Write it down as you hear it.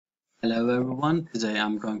Hello everyone, today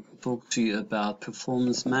I'm going to talk to you about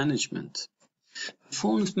performance management.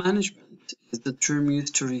 Performance management is the term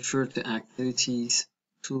used to refer to activities,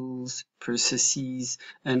 tools, processes,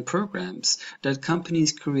 and programs that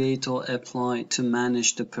companies create or apply to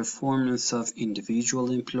manage the performance of individual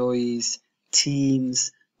employees,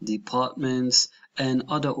 teams, departments, and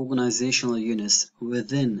other organizational units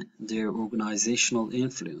within their organizational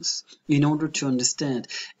influence in order to understand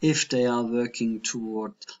if they are working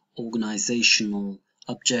toward organizational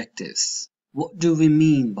objectives. What do we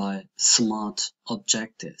mean by SMART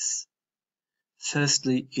objectives?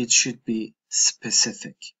 Firstly, it should be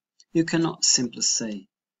specific. You cannot simply say,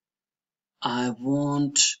 I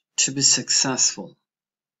want to be successful.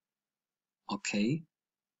 Okay,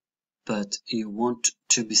 but you want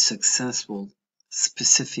to be successful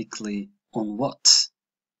specifically on what?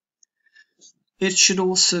 It should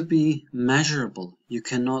also be measurable. You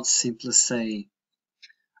cannot simply say,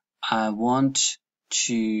 I want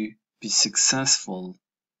to be successful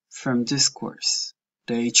from this course,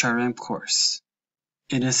 the HRM course.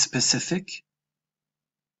 It is specific,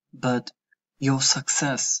 but your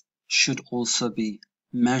success should also be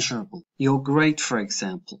measurable. Your grade, for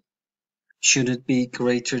example, should it be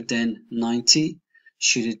greater than 90?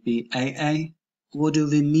 Should it be AA? What do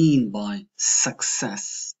we mean by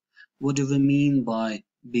success? What do we mean by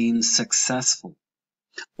being successful?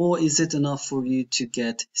 Or is it enough for you to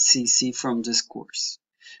get CC from this course?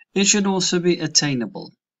 It should also be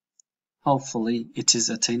attainable. Hopefully, it is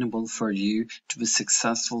attainable for you to be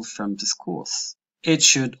successful from this course. It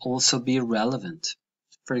should also be relevant.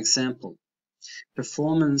 For example,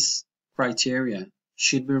 performance criteria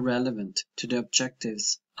should be relevant to the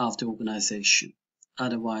objectives of the organization.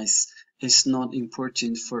 Otherwise, it's not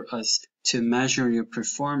important for us to measure your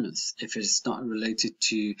performance if it's not related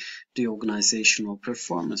to the organizational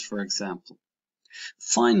performance, for example.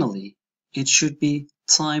 Finally, it should be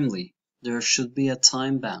timely. There should be a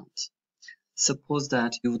time bound. Suppose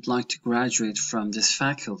that you would like to graduate from this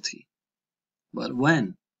faculty. But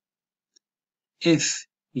when? If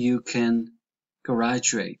you can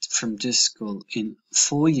graduate from this school in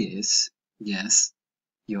 4 years, yes,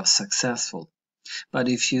 you're successful. But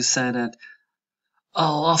if you say that,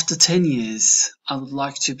 after 10 years, I would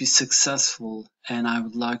like to be successful and I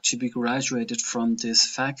would like to be graduated from this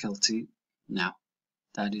faculty, no,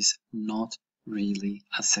 that is not really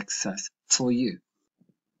a success for you.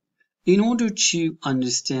 In order to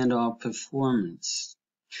understand our performance,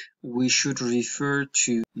 we should refer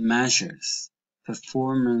to measures,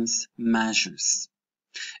 performance measures.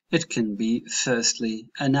 It can be, firstly,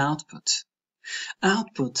 an output.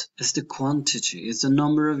 Output is the quantity, is the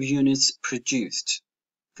number of units produced.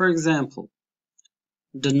 For example,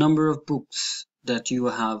 the number of books that you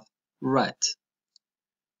have read,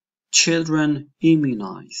 children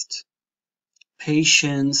immunized,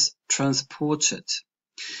 patients transported.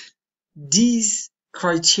 These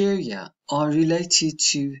criteria are related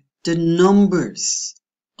to the numbers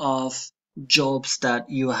of jobs that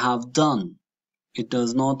you have done. It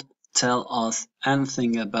does not tell us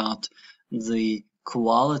anything about the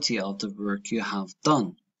quality of the work you have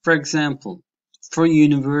done. For example, for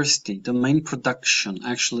university, the main production,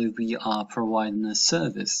 actually we are providing a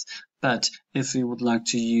service, but if we would like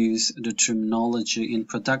to use the terminology in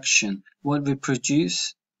production, what we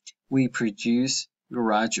produce? We produce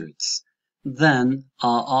graduates. Then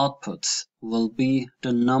our outputs will be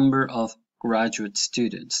the number of graduate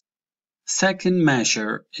students. Second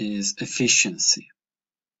measure is efficiency.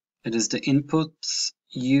 It is the inputs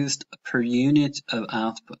used per unit of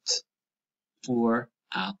output, or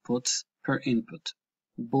outputs per input.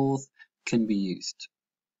 Both can be used.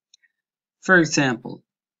 For example,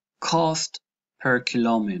 cost per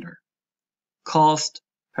kilometer, cost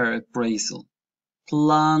per appraisal,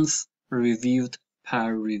 plans reviewed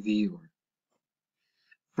per reviewer.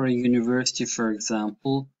 For a university, for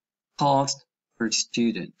example, cost per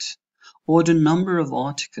student, or the number of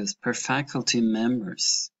articles per faculty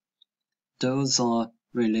members. Those are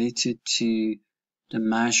related to the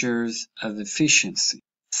measures of efficiency.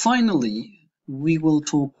 Finally, we will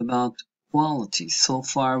talk about quality. So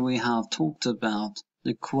far we have talked about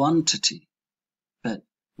the quantity, but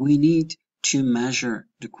we need to measure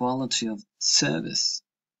the quality of service.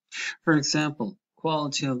 For example,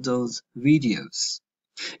 quality of those videos.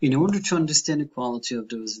 In order to understand the quality of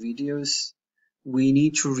those videos, we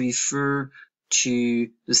need to refer to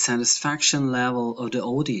the satisfaction level of the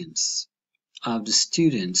audience, of the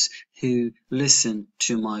students who listen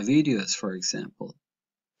to my videos, for example.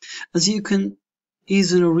 As you can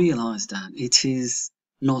easily realize that it is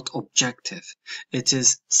not objective. It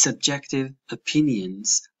is subjective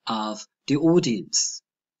opinions of the audience.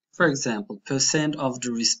 For example, percent of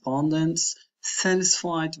the respondents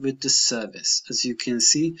satisfied with the service. As you can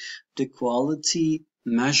see, the quality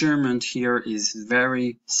measurement here is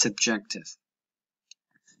very subjective.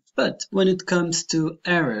 But when it comes to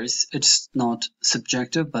errors, it's not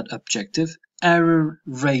subjective but objective. Error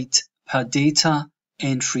rate per data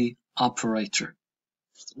entry operator,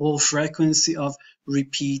 or frequency of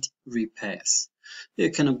repeat repairs.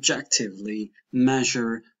 You can objectively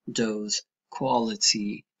measure those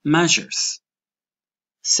quality measures.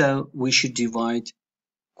 So we should divide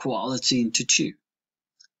quality into two.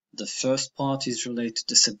 The first part is related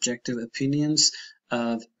to subjective opinions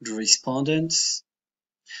of the respondents.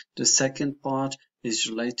 The second part is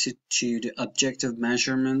related to the objective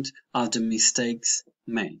measurement of the mistakes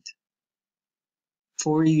made.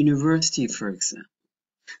 For a university, for example,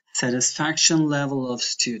 satisfaction level of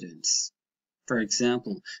students. For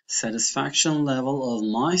example, satisfaction level of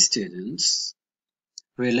my students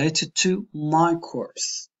related to my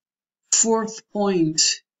course. Fourth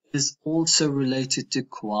point is also related to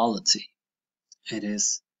quality. It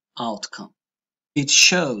is outcome. It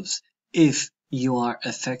shows if you are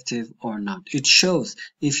effective or not. It shows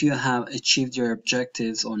if you have achieved your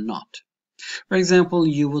objectives or not. For example,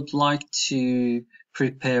 you would like to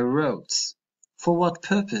prepare roads. For what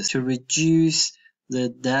purpose? To reduce the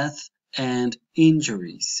death and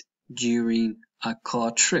injuries during a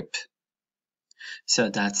car trip. So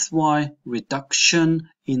that's why reduction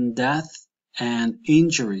in death and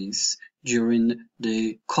injuries during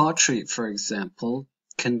the car trip, for example,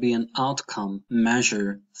 can be an outcome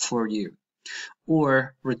measure for you.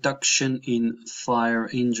 Or reduction in fire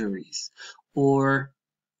injuries, or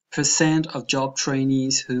percent of job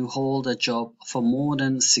trainees who hold a job for more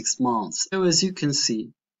than 6 months. So as you can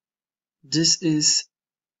see, this is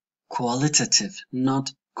qualitative,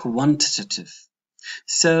 not quantitative.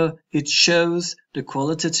 So it shows the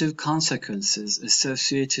qualitative consequences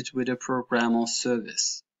associated with a program or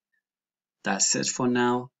service. That's it for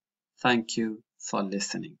now. Thank you for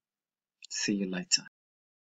listening. See you later.